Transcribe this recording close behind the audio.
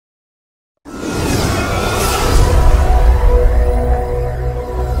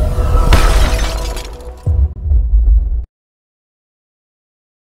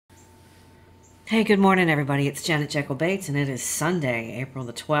Hey, good morning, everybody. It's Janet Jekyll Bates, and it is Sunday, April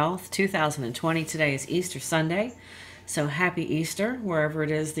the 12th, 2020. Today is Easter Sunday, so happy Easter, wherever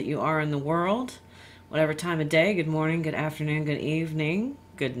it is that you are in the world. Whatever time of day, good morning, good afternoon, good evening,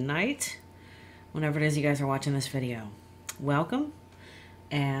 good night, whenever it is you guys are watching this video. Welcome,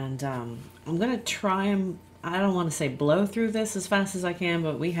 and I'm going to try and, I don't want to say blow through this as fast as I can,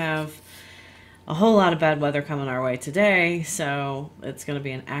 but we have a whole lot of bad weather coming our way today, so it's going to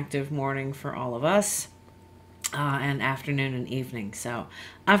be an active morning for all of us, and afternoon and evening. So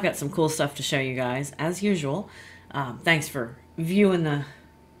I've got some cool stuff to show you guys, as usual. Thanks for giving a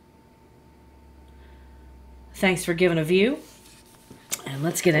view, and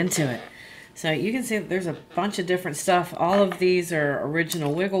let's get into it. So you can see that there's a bunch of different stuff. All of these are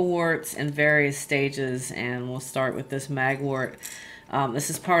original wiggle warts in various stages, and we'll start with this magwort. This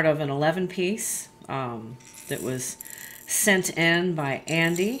is part of an 11-piece that was sent in by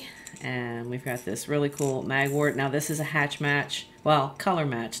Andy, and we've got this really cool magwort. Now this is a hatch match, well, color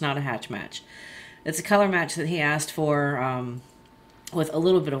match, not a hatch match. It's a color match that he asked for, with a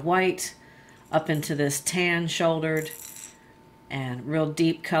little bit of white up into this tan shouldered and real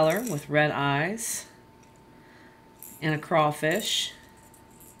deep color with red eyes and a crawfish.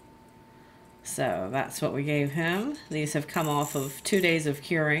 So that's what we gave him. These have come off of 2 days of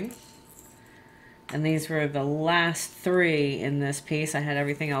curing. And these were the last 3 in this piece. I had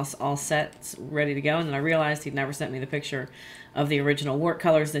everything else all set, ready to go. And then I realized he'd never sent me the picture of the original wart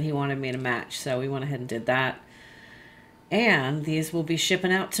colors that he wanted me to match. So we went ahead and did that. And these will be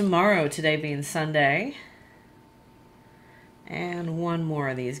shipping out tomorrow, today being Sunday. And one more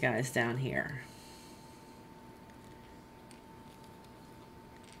of these guys down here.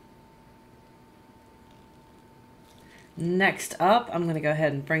 Next up, I'm going to go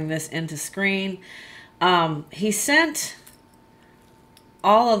ahead and bring this into screen. He sent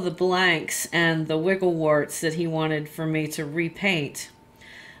all of the blanks and the wiggle warts that he wanted for me to repaint.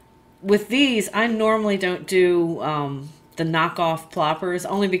 With these, I normally don't do the knockoff ploppers,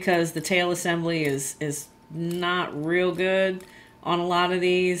 only because the tail assembly is not real good on a lot of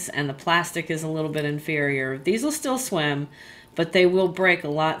these, and the plastic is a little bit inferior. These will still swim, but they will break a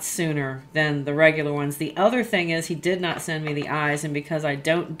lot sooner than the regular ones. The other thing is he did not send me the eyes, and because I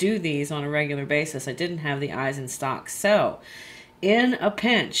don't do these on a regular basis, I didn't have the eyes in stock. So in a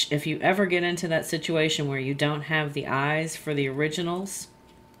pinch, if you ever get into that situation where you don't have the eyes for the originals,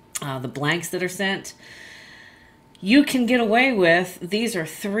 the blanks that are sent, you can get away with, these are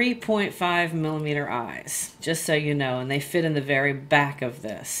 3.5 millimeter eyes, just so you know, and they fit in the very back of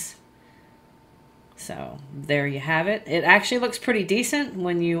this. So there you have it. It actually looks pretty decent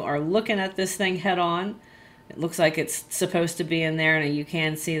when you are looking at this thing head on. It looks like it's supposed to be in there, and you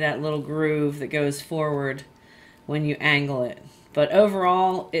can see that little groove that goes forward when you angle it. But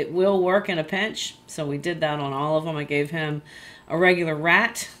overall, it will work in a pinch. So we did that on all of them. I gave him a regular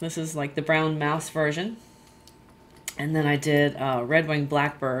rat. This is like the brown mouse version. And then I did red-winged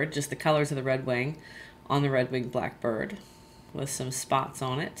blackbird, just the colors of the red wing on the red-winged blackbird with some spots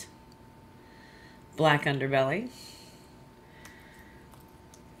on it. Black underbelly,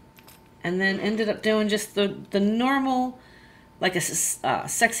 and then ended up doing just the normal, like a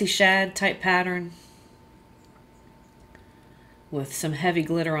sexy shad type pattern with some heavy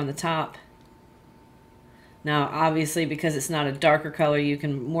glitter on the top. Now obviously, because it's not a darker color, you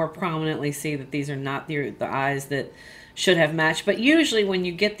can more prominently see that these are not the eyes that should have matched. But usually when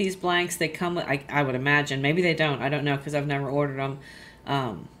you get these blanks, they come with, I would imagine, maybe they don't, I don't know, because I've never ordered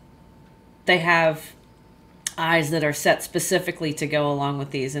them. They have eyes that are set specifically to go along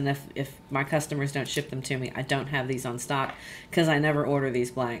with these, and if my customers don't ship them to me, I don't have these on stock because I never order these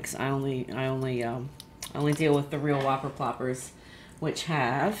blanks. I only deal with the real whopper ploppers, which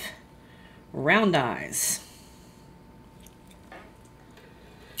have round eyes.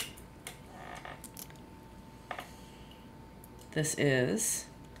 This is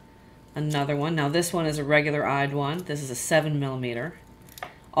another one. Now this one is a regular eyed one. This is a 7 millimeter.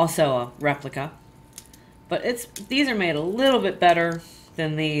 Also a replica, but these are made a little bit better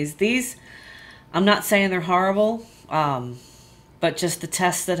than these. These, I'm not saying they're horrible, but just the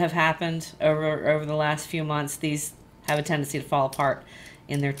tests that have happened over the last few months, these have a tendency to fall apart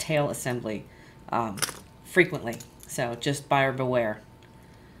in their tail assembly frequently. So just buyer beware.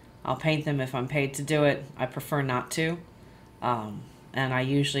 I'll paint them if I'm paid to do it. I prefer not to, and I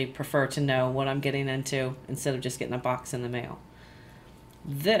usually prefer to know what I'm getting into instead of just getting a box in the mail.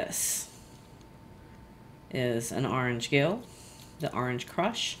 This is an orange gill, the orange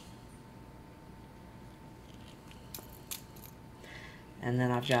crush. And then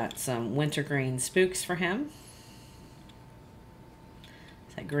I've got some wintergreen spooks for him.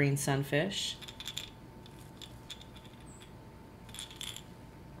 It's that green sunfish.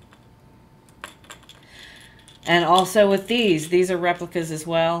 And also with these are replicas as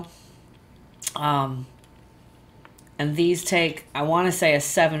well. And these take, I want to say a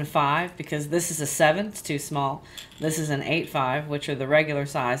 7.5 because this is a 7, it's too small. This is an 8.5, which are the regular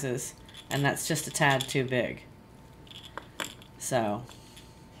sizes, and that's just a tad too big. So,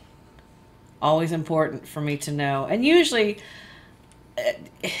 always important for me to know. And usually,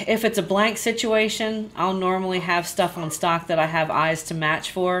 if it's a blank situation, I'll normally have stuff on stock that I have eyes to match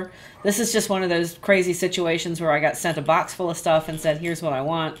for. This is just one of those crazy situations where I got sent a box full of stuff and said, here's what I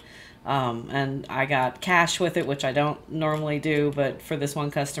want. And I got cash with it, which I don't normally do, but for this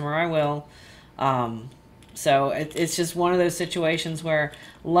one customer I will. So it's just one of those situations where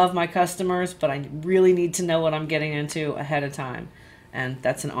love my customers, but I really need to know what I'm getting into ahead of time. And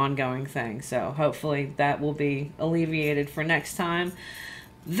that's an ongoing thing. So hopefully that will be alleviated for next time.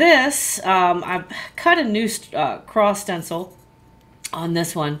 This, I've cut a new cross stencil on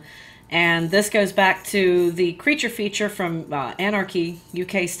this one. And this goes back to the creature feature from Anarchy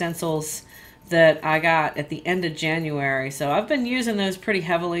UK stencils that I got at the end of January. So I've been using those pretty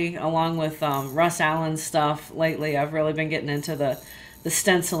heavily along with Russ Allen's stuff lately. I've really been getting into the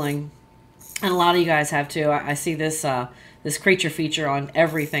stenciling. And a lot of you guys have too. I see this this creature feature on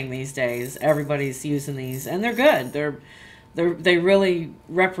everything these days. Everybody's using these, and they're good. They really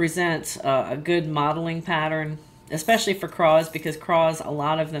represent a good modeling pattern, especially for craws, because craws, a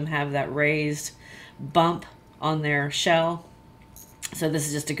lot of them have that raised bump on their shell. So this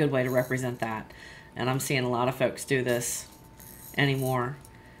is just a good way to represent that. And I'm seeing a lot of folks do this anymore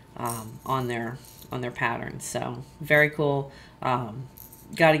on their patterns. So very cool.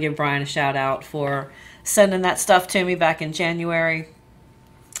 Got to give Brian a shout out for sending that stuff to me back in January.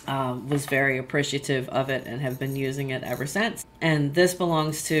 Was very appreciative of it and have been using it ever since. And this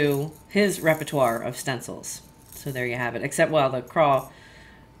belongs to his repertoire of stencils. So there you have it. Except, well, the craw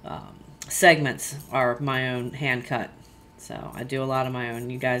segments are my own hand cut. So I do a lot of my own.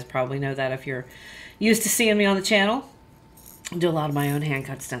 You guys probably know that if you're used to seeing me on the channel. I do a lot of my own hand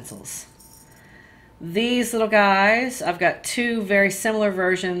cut stencils. These little guys, I've got two very similar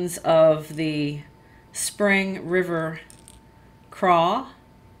versions of the Spring River craw.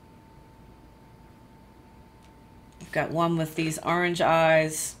 I've got one with these orange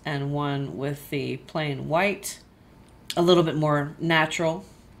eyes and one with the plain white. A little bit more natural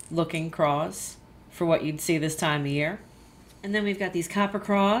looking craws for what you'd see this time of year. And then we've got these copper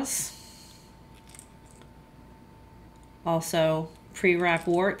craws. Also pre-wrap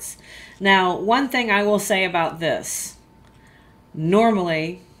warts. Now, one thing I will say about this.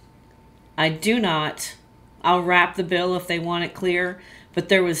 Normally, I'll wrap the bill if they want it clear, but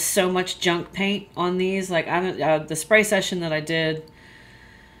there was so much junk paint on these. Like the spray session that I did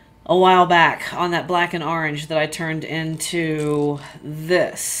a while back on that black and orange that I turned into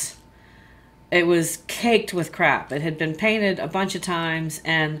this. It was caked with crap. It had been painted a bunch of times,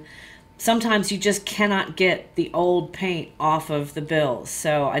 and sometimes you just cannot get the old paint off of the bills.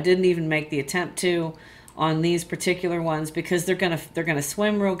 So I didn't even make the attempt to on these particular ones because they're gonna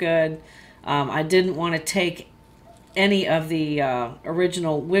swim real good. I didn't want to take any of the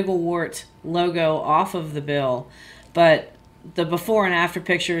original Wigglewort logo off of the bill, but the before and after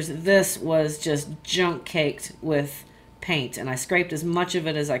pictures, this was just junk caked with paint, and I scraped as much of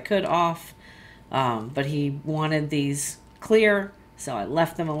it as I could off. But he wanted these clear, so I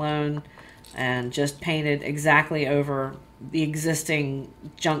left them alone and just painted exactly over the existing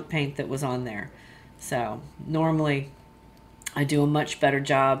junk paint that was on there. So normally I do a much better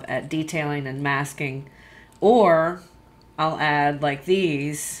job at detailing and masking, or I'll add, like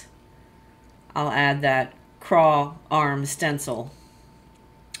these, I'll add that craw arm stencil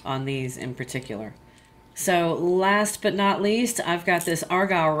on these in particular. So last but not least, I've got this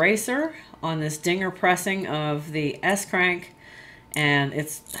Argyle Racer on this dinger pressing of the S-crank, and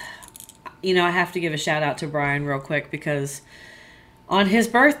it's, you know, I have to give a shout out to Brian real quick because on his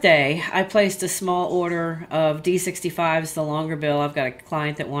birthday, I placed a small order of D65s, the longer bill. I've got a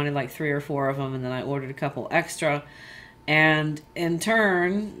client that wanted like 3 or 4 of them, and then I ordered a couple extra. And in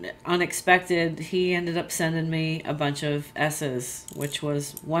turn, unexpected, he ended up sending me a bunch of S's, which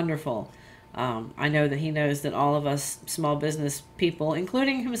was wonderful. I know that he knows that all of us small business people,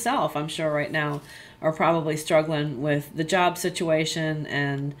 including himself, I'm sure right now, are probably struggling with the job situation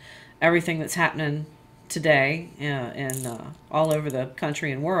and everything that's happening today in all over the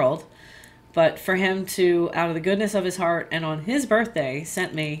country and world. But for him to, out of the goodness of his heart and on his birthday,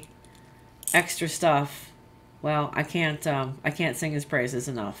 sent me extra stuff, well, I can't sing his praises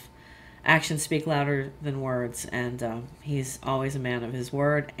enough. Actions speak louder than words, and he's always a man of his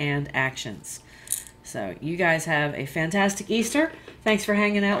word and actions. So you guys have a fantastic Easter. Thanks for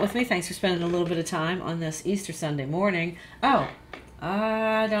hanging out with me. Thanks for spending a little bit of time on this Easter Sunday morning. Oh,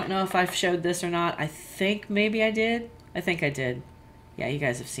 I don't know if I've showed this or not. I think maybe I did. I think I did. Yeah, you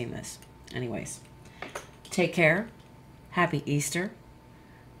guys have seen this. Anyways, take care. Happy Easter.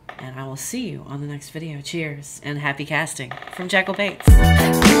 And I will see you on the next video. Cheers and happy casting from Jekyll Baits.